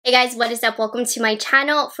Hey guys, what is up? Welcome to my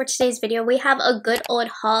channel. For today's video, we have a good old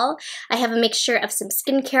haul. I have a mixture of some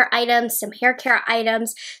skincare items, some hair care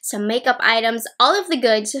items, some makeup items, all of the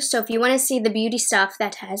goods. So if you want to see the beauty stuff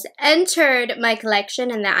that has entered my collection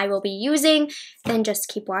and that I will be using, then just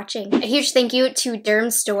keep watching. A huge thank you to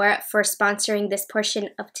Dermstore for sponsoring this portion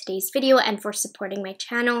of today's video and for supporting my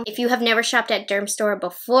channel. If you have never shopped at Dermstore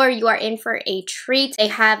before, you are in for a treat. They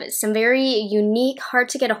have some very unique, hard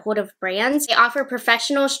to get a hold of brands. They offer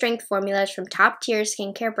professional strength formulas from top tier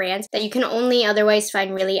skincare brands that you can only otherwise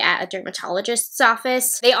find really at a dermatologist's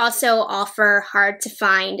office. They also offer hard to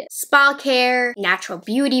find spa care, natural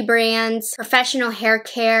beauty brands, professional hair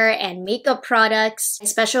care and makeup products, and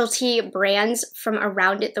specialty brands from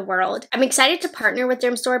around the world. I'm excited to partner with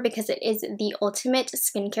Dermstore because it is the ultimate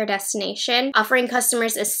skincare destination, offering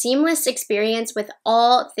customers a seamless experience with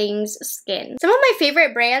all things skin. Some of my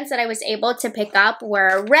favorite brands that I was able to pick up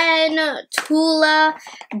were Ren, Tula,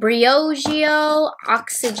 Briogeo,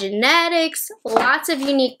 Oxygenetics, lots of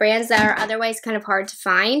unique brands that are otherwise kind of hard to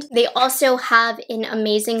find. They also have an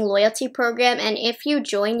amazing loyalty program, and if you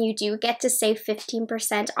join, you do get to save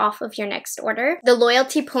 15% off of your next order. The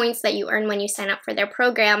loyalty points that you earn when you sign up for their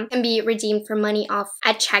program can be redeemed for money off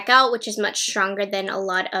at checkout, which is much stronger than a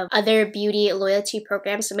lot of other beauty loyalty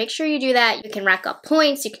programs. So make sure you do that. You can rack up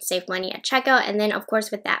points, you can save money at checkout, and then of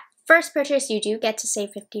course with that first purchase, you do get to save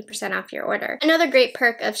 50% off your order. Another great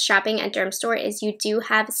perk of shopping at Dermstore is you do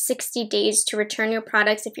have 60 days to return your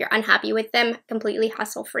products if you're unhappy with them, completely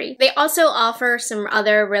hassle-free. They also offer some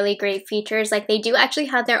other really great features, like they do actually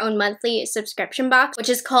have their own monthly subscription box, which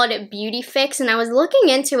is called Beauty Fix, and I was looking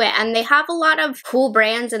into it, and they have a lot of cool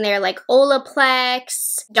brands in there like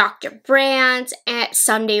Olaplex, Dr. Brandt, and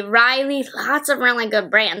Sunday Riley, lots of really good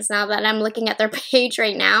brands now that I'm looking at their page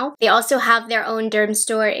right now. They also have their own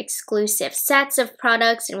Dermstore exclusive sets of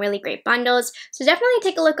products and really great bundles. So definitely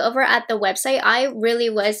take a look over at the website. I really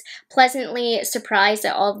was pleasantly surprised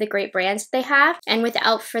at all of the great brands they have. And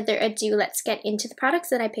without further ado, let's get into the products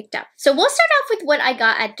that I picked up. So we'll start off with what I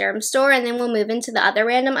got at Dermstore, and then we'll move into the other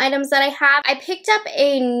random items that I have. I picked up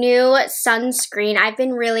a new sunscreen. I've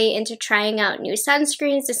been really into trying out new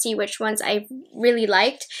sunscreens to see which ones I really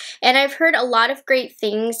liked. And I've heard a lot of great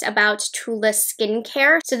things about Tula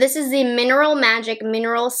skincare. So this is the Mineral Magic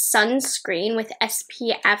Mineral Sunscreen with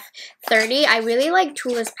SPF 30. I really like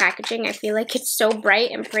Tula's packaging. I feel like it's so bright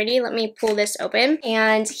and pretty. Let me pull this open.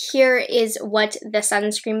 And here is what the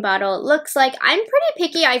sunscreen bottle looks like. I'm pretty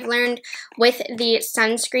picky, I've learned, with the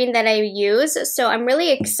sunscreen that I use. So I'm really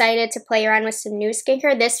excited to play around with some new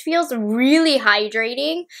skincare. This feels really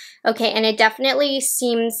hydrating. Okay, and it definitely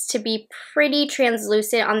seems to be pretty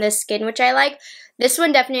translucent on the skin, which I like. This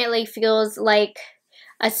one definitely feels like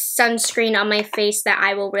a sunscreen on my face that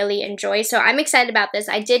I will really enjoy. So I'm excited about this.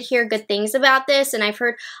 I did hear good things about this, and I've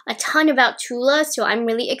heard a ton about Tula, so I'm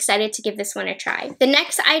really excited to give this one a try. The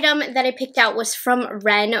next item that I picked out was from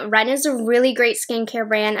Ren. Ren is a really great skincare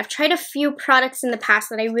brand. I've tried a few products in the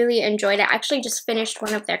past that I really enjoyed. I actually just finished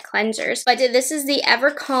one of their cleansers, but this is the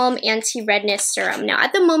Ever Calm Anti-Redness Serum. Now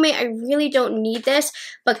at the moment, I really don't need this,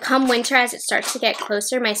 but come winter, as it starts to get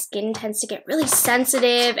closer, my skin tends to get really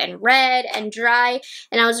sensitive and red and dry.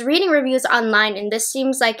 And I was reading reviews online, and this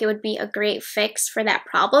seems like it would be a great fix for that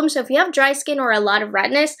problem. So if you have dry skin or a lot of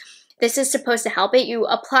redness, this is supposed to help it. You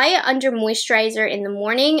apply it under moisturizer in the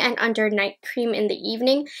morning and under night cream in the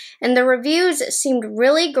evening. And the reviews seemed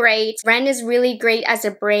really great. Ren is really great as a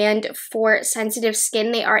brand for sensitive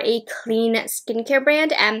skin. They are a clean skincare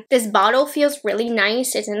brand, and this bottle feels really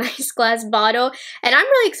nice. It's a nice glass bottle, and I'm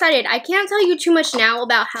really excited. I can't tell you too much now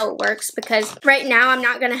about how it works because right now I'm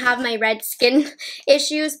not going to have my red skin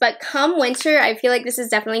issues, but come winter, I feel like this is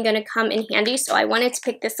definitely going to come in handy, so I wanted to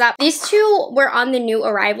pick this up. These two were on the new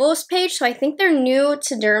arrivals page, so I think they're new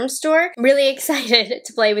to Dermstore. Really excited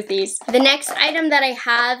to play with these. The next item that I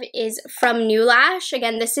have is from New Lash.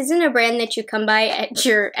 Again, this isn't a brand that you come by at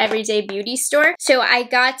your everyday beauty store. So I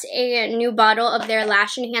got a new bottle of their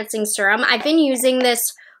lash enhancing serum. I've been using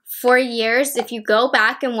this for years. If you go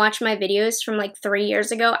back and watch my videos from like 3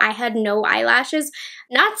 years ago, I had no eyelashes.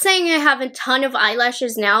 Not saying I have a ton of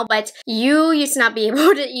eyelashes now, but you used to not be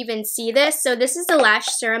able to even see this. So this is the lash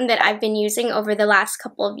serum that I've been using over the last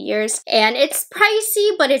couple of years. And it's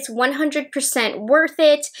pricey, but it's 100% worth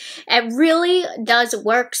it. It really does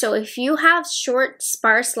work. So if you have short,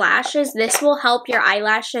 sparse lashes, this will help your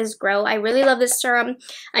eyelashes grow. I really love this serum.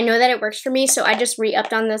 I know that it works for me, so I just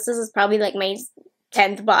re-upped on this. This is probably like my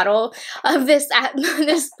 10th bottle of this at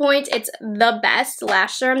this point. It's the best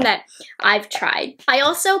lash serum that I've tried. I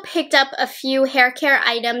also picked up a few hair care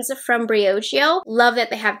items from Briogeo. Love that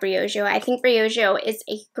they have Briogeo. I think Briogeo is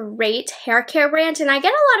a great hair care brand, and I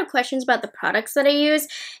get a lot of questions about the products that I use,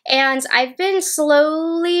 and I've been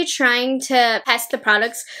slowly trying to test the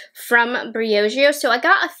products from Briogeo. So I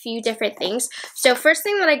got a few different things. So first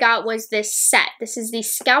thing that I got was this set. This is the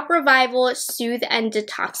Scalp Revival, Soothe, and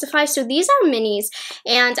Detoxify. So these are minis.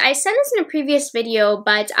 And I said this in a previous video,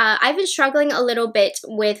 but I've been struggling a little bit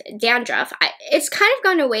with dandruff. It's kind of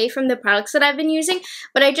gone away from the products that I've been using,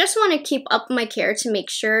 but I just want to keep up my care to make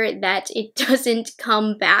sure that it doesn't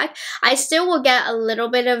come back. I still will get a little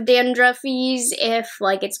bit of dandruffies if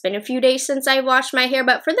like it's been a few days since I washed my hair,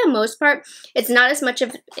 but for the most part, it's not as much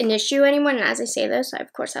of an issue anymore. And as I say this, I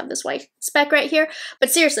of course have this white speck right here,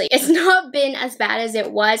 but seriously, it's not been as bad as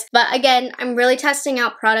it was. But again, I'm really testing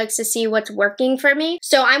out products to see what's working for me.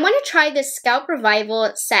 So I want to try this Scalp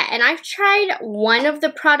Revival set, and I've tried one of the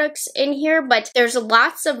products in here, but there's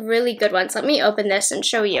lots of really good ones. Let me open this and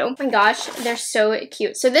show you. Oh my gosh, they're so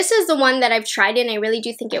cute. So this is the one that I've tried, and I really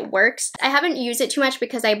do think it works. I haven't used it too much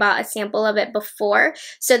because I bought a sample of it before.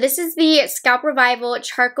 So this is the Scalp Revival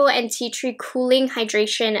Charcoal and Tea Tree Cooling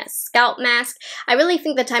Hydration Scalp Mask. I really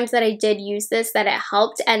think the times that I did use this that it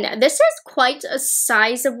helped, and this is quite a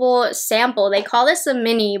sizable sample. They call this a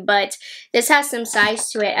mini, but this has some size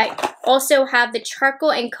to it. I also have the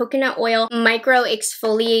Charcoal and Coconut Oil Micro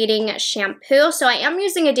Exfoliating Shampoo. So I am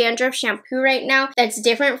using a dandruff shampoo right now that's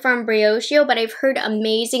different from Briogeo, but I've heard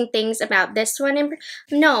amazing things about this one.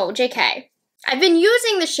 No, JK. I've been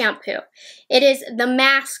using the shampoo. It is the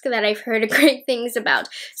mask that I've heard great things about.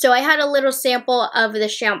 So I had a little sample of the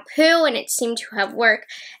shampoo and it seemed to have worked.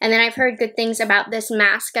 And then I've heard good things about this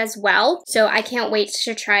mask as well. So I can't wait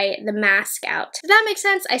to try the mask out. If that makes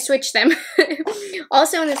sense, I switched them.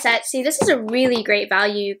 Also in the set, see, this is a really great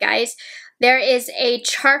value, you guys. There is a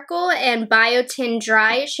charcoal and biotin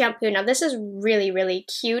dry shampoo. Now this is really, really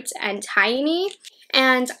cute and tiny.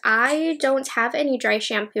 And I don't have any dry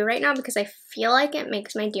shampoo right now because I feel like it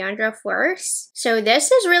makes my dandruff worse. So this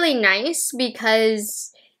is really nice because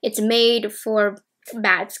it's made for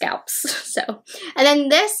bad scalps. So, and then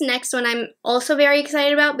this next one I'm also very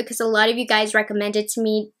excited about because a lot of you guys recommended to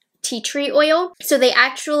me tea tree oil. So they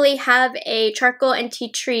actually have a charcoal and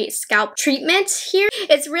tea tree scalp treatment here.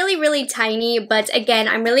 It's really, really tiny, but again,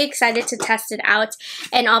 I'm really excited to test it out.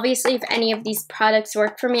 And obviously, if any of these products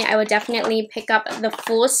work for me, I would definitely pick up the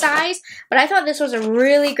full size. But I thought this was a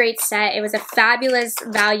really great set. It was a fabulous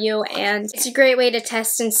value, and it's a great way to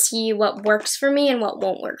test and see what works for me and what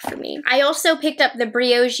won't work for me. I also picked up the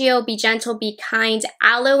Briogeo Be Gentle, Be Kind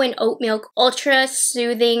Aloe and Oat Milk Ultra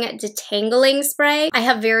Soothing Detangling Spray. I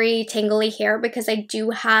have very tangly hair because I do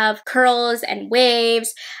have curls and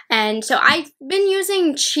waves, and so I've been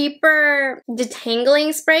using cheaper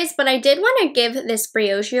detangling sprays, but I did want to give this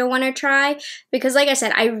Briogeo one a try because like I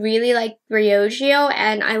said, I really like Briogeo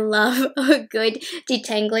and I love a good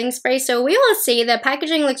detangling spray. So we will see. The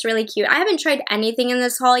packaging looks really cute. I haven't tried anything in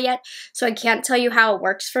this haul yet, so I can't tell you how it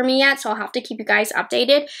works for me yet, so I'll have to keep you guys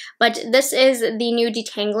updated. But this is the new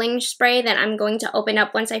detangling spray that I'm going to open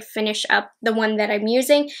up once I finish up the one that I'm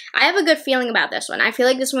using. I have a good feeling about this one. I feel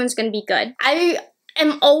like this one's going to be good. I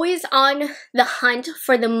am always on the hunt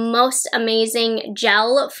for the most amazing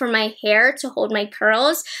gel for my hair to hold my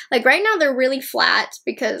curls. Like right now they're really flat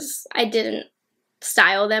because I didn't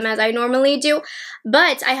style them as I normally do,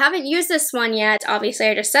 but I haven't used this one yet. Obviously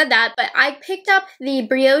I just said that, but I picked up the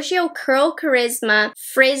Briogeo Curl Charisma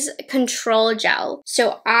Frizz Control Gel.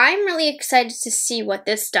 So I'm really excited to see what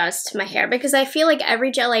this does to my hair because I feel like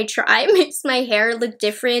every gel I try makes my hair look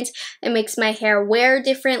different. It makes my hair wear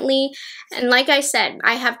differently, and like I said,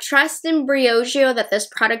 I have trust in Briogeo that this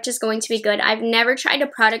product is going to be good. I've never tried a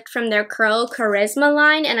product from their Curl Charisma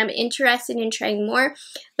line, and I'm interested in trying more,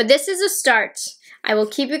 but this is a start. I will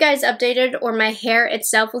keep you guys updated, or my hair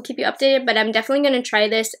itself will keep you updated, but I'm definitely going to try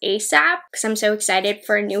this ASAP because I'm so excited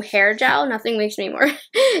for a new hair gel. Nothing makes me more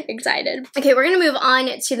excited. Okay, we're going to move on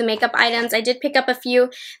to the makeup items. I did pick up a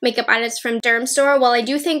few makeup items from Dermstore. While I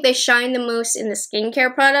do think they shine the most in the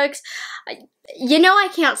skincare products, you know I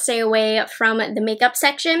can't stay away from the makeup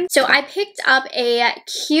section. So I picked up a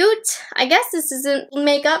cute, I guess this isn't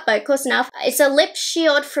makeup, but close enough. It's a lip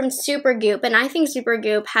shield from Supergoop, and I think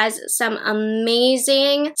Supergoop has some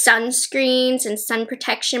amazing sunscreens and sun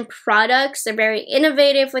protection products. They're very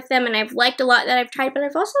innovative with them, and I've liked a lot that I've tried, but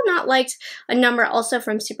I've also not liked a number also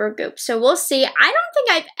from Supergoop. So we'll see. I don't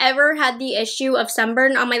think I've ever had the issue of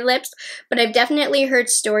sunburn on my lips, but I've definitely heard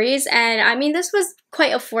stories, and I mean, this was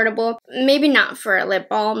quite affordable. Maybe not for a lip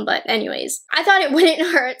balm, but anyways. I thought it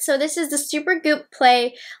wouldn't hurt. So this is the Supergoop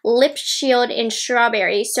Play Lip Shield in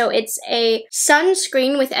Strawberry. So it's a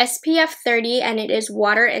sunscreen with SPF 30 and it is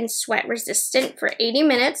water and sweat resistant for 80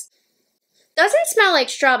 minutes. Doesn't smell like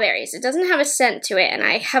strawberries. It doesn't have a scent to it, and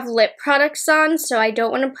I have lip products on, so I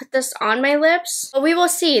don't want to put this on my lips. But we will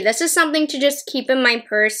see. This is something to just keep in my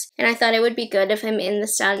purse, and I thought it would be good if I'm in the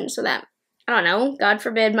sun so that, I don't know, God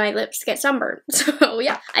forbid my lips get sunburned. So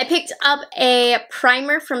yeah, I picked up a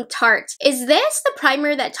primer from Tarte. Is this the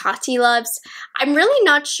primer that Tati loves? I'm really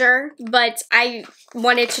not sure, but I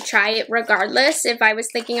wanted to try it regardless if I was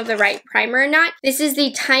thinking of the right primer or not. This is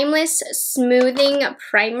the Timeless Smoothing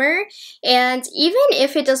Primer, and even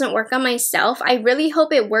if it doesn't work on myself, I really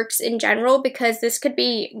hope it works in general because this could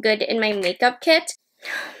be good in my makeup kit.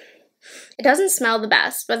 It doesn't smell the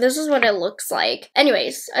best, but this is what it looks like.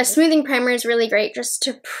 Anyways, a smoothing primer is really great just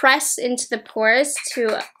to press into the pores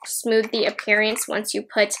to smooth the appearance once you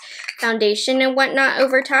put foundation and whatnot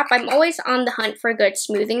over top. I'm always on the hunt for a good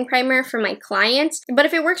smoothing primer for my clients, but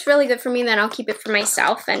if it works really good for me, then I'll keep it for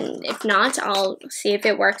myself, and if not, I'll see if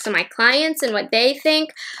it works on my clients and what they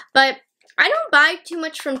think. But I don't buy too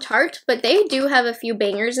much from Tarte, but they do have a few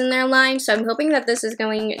bangers in their line, so I'm hoping that this is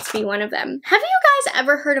going to be one of them. Have you guys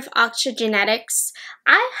ever heard of Oxygenetics?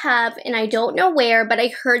 I have, and I don't know where, but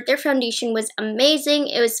I heard their foundation was amazing.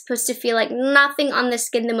 It was supposed to feel like nothing on the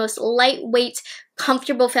skin, the most lightweight,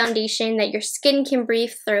 comfortable foundation that your skin can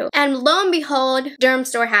breathe through. And lo and behold,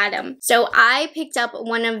 dermstore had them. So I picked up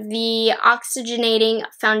one of the oxygenating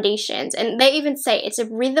foundations, and they even say it's a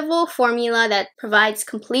breathable formula that provides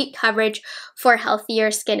complete coverage for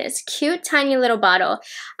healthier skin. It's a cute, tiny little bottle.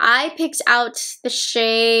 I picked out the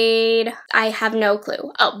shade, I have no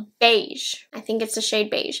clue. Oh, beige. I think it's the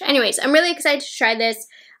shade beige. Anyways, I'm really excited to try this.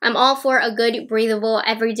 I'm all for a good, breathable,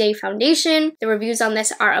 everyday foundation. The reviews on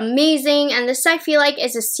this are amazing, and this I feel like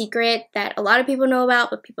is a secret that a lot of people know about,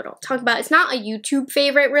 but people don't talk about. It's not a YouTube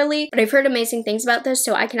favorite, really, but I've heard amazing things about this,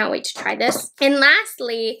 so I cannot wait to try this. And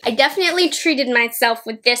lastly, I definitely treated myself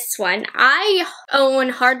with this one. I own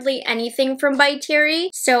hardly anything from byeeeee,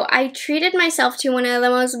 so I treated myself to one of the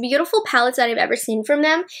most beautiful palettes that I've ever seen from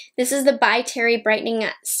them. This is the byeeeee Brightening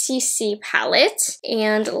CC palette,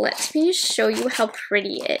 and let me show you how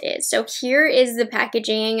pretty it is. So here is the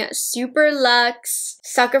packaging, super luxe,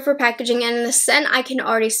 sucker for packaging, and the scent I can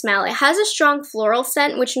already smell. It has a strong floral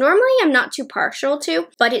scent, which normally I'm not too partial to,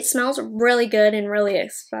 but it smells really good and really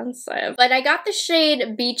expensive. But I got the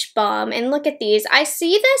shade Beach Balm, and look at these. I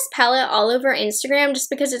see this palette all over Instagram just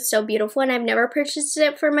because it's so beautiful, and I've never purchased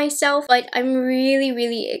it for myself, but I'm really,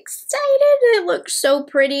 really excited. It looks so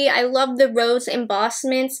pretty. I love the rose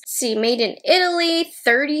embossments. See, made in Italy,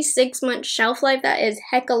 36-month shelf life. That is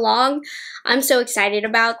heck long. I'm so excited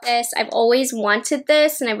about this. I've always wanted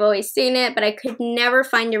this and I've always seen it, but I could never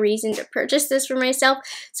find a reason to purchase this for myself.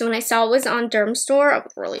 So when I saw it was on dermstore, I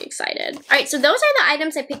was really excited. Alright, so those are the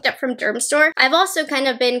items I picked up from dermstore. I've also kind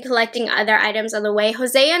of been collecting other items on the way.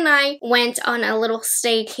 Jose and I went on a little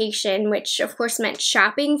staycation, which of course meant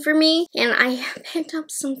shopping for me, and I picked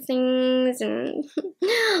up some things and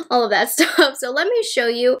all of that stuff. So let me show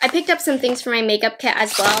you. I picked up some things for my makeup kit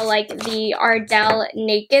as well, like the Ardell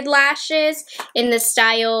Naked Lashes in the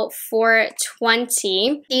style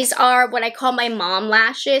 420. These are what I call my mom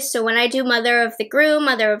lashes. So when I do Mother of the Groom,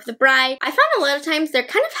 Mother of the Bride, I find a lot of times they're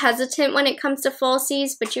kind of hesitant when it comes to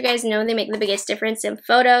falsies, but you guys know they make the biggest difference in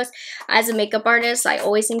photos. As a makeup artist, I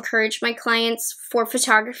always encourage my clients for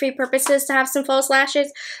photography purposes to have some false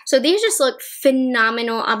lashes. So these just look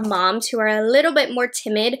phenomenal on moms who are a little bit more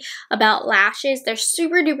timid about lashes. They're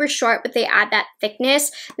super duper short, but they add that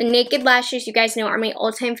thickness. The Naked Lashes, you guys know, are my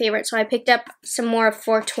all-time favorite, so I picked up some more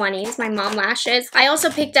 420s, my mom lashes. I also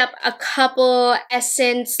picked up a couple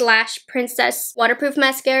Essence/Princess waterproof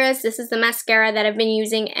mascaras. This is the mascara that I've been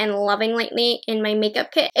using and loving lately in my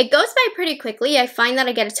makeup kit. It goes by pretty quickly. I find that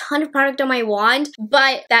I get a ton of product on my wand,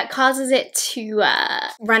 but that causes it to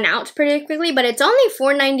run out pretty quickly, but it's only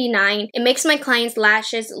 $4.99. It makes my clients'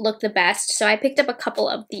 lashes look the best, so I picked up a couple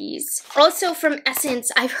of these. Also from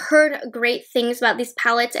Essence, I've heard great things about these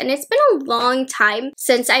palettes, and it's been a long time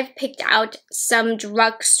since I've picked out some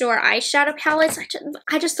drugstore eyeshadow palettes.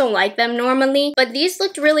 I just don't like them normally, but these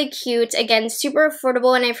looked really cute. Again, super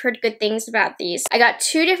affordable, and I've heard good things about these. I got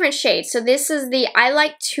two different shades. So this is the I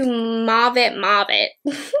Like to Mauve It.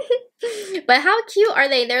 But how cute are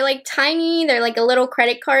they? They're like tiny, they're like a little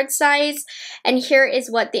credit card size. And here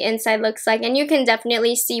is what the inside looks like. And you can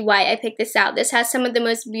definitely see why I picked this out. This has some of the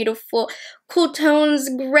most beautiful cool tones,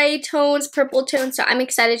 gray tones, purple tones. So I'm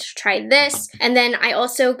excited to try this. And then I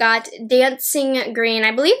also got Dancing Green.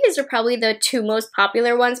 I believe these are probably the two most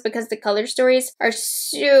popular ones because the color stories are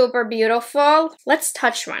super beautiful. Let's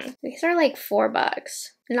touch one. These are like $4.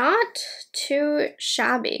 Not too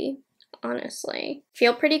shabby, honestly.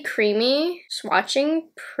 Feel pretty creamy. Swatching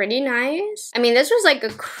pretty nice. I mean, this was like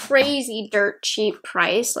a crazy dirt cheap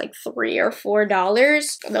price, like $3 or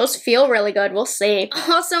 $4. Those feel really good. We'll see.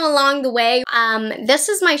 Also along the way, this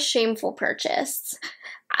is my shameful purchase.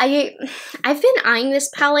 I've been eyeing this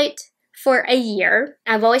palette for a year.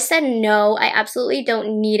 I've always said no, I absolutely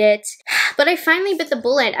don't need it. But I finally bit the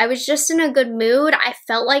bullet. I was just in a good mood. I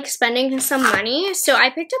felt like spending some money. So I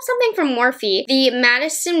picked up something from Morphe, the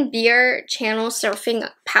Madison Beer Channel Surfing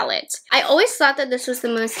palette. I always thought that this was the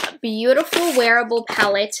most beautiful wearable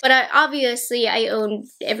palette. But obviously I own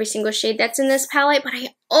every single shade that's in this palette. But I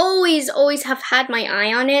always have had my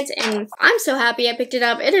eye on it. And I'm so happy I picked it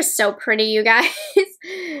up. It is so pretty, you guys.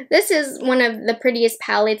 This is one of the prettiest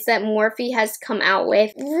palettes that Morphe has come out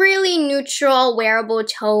with. Really neutral, wearable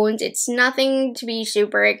tones. It's nothing to be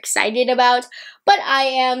super excited about, but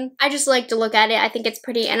I just like to look at it. I think it's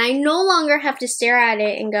pretty, and I no longer have to stare at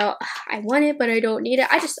it and go, I want it, but I don't need it.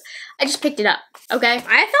 I just picked it up, okay? I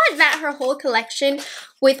thought that her whole collection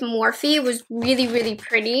with Morphe was really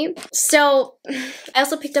pretty. So I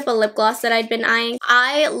also picked up a lip gloss that I'd been eyeing.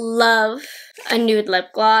 I love a nude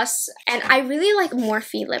lip gloss, and I really like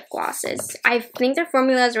Morphe lip glosses. I think their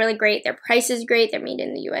formula is really great. Their price is great. They're made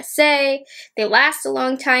in the USA. They last a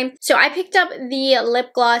long time. So I picked up the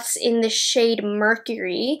lip gloss in the shade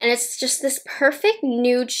Mercury, and it's just this perfect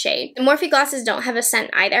nude shade. The Morphe glosses don't have a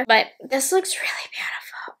scent either, but this looks really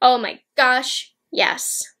beautiful. Oh my gosh,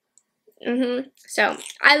 yes. So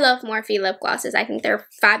I love Morphe lip glosses. I think they're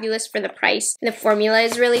fabulous for the price. The formula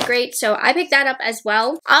is really great, so I picked that up as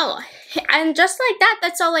well. Oh, and just like that,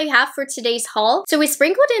 that's all I have for today's haul. So we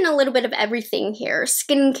sprinkled in a little bit of everything here.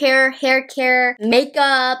 Skincare, hair care,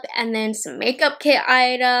 makeup, and then some makeup kit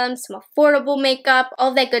items, some affordable makeup,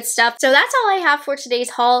 all that good stuff. So that's all I have for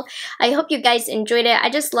today's haul. I hope you guys enjoyed it.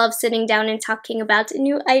 I just love sitting down and talking about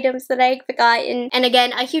new items that I've forgotten. And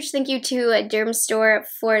again, a huge thank you to Dermstore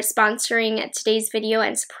for sponsoring today's video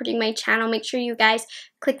and supporting my channel. Make sure you guys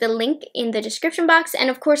click the link in the description box, and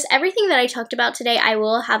of course everything that I talked about today I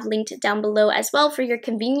will have linked down below as well for your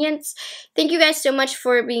convenience. Thank you guys so much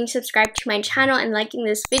for being subscribed to my channel and liking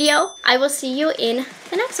this video. I will see you in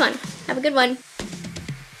the next one. Have a good one.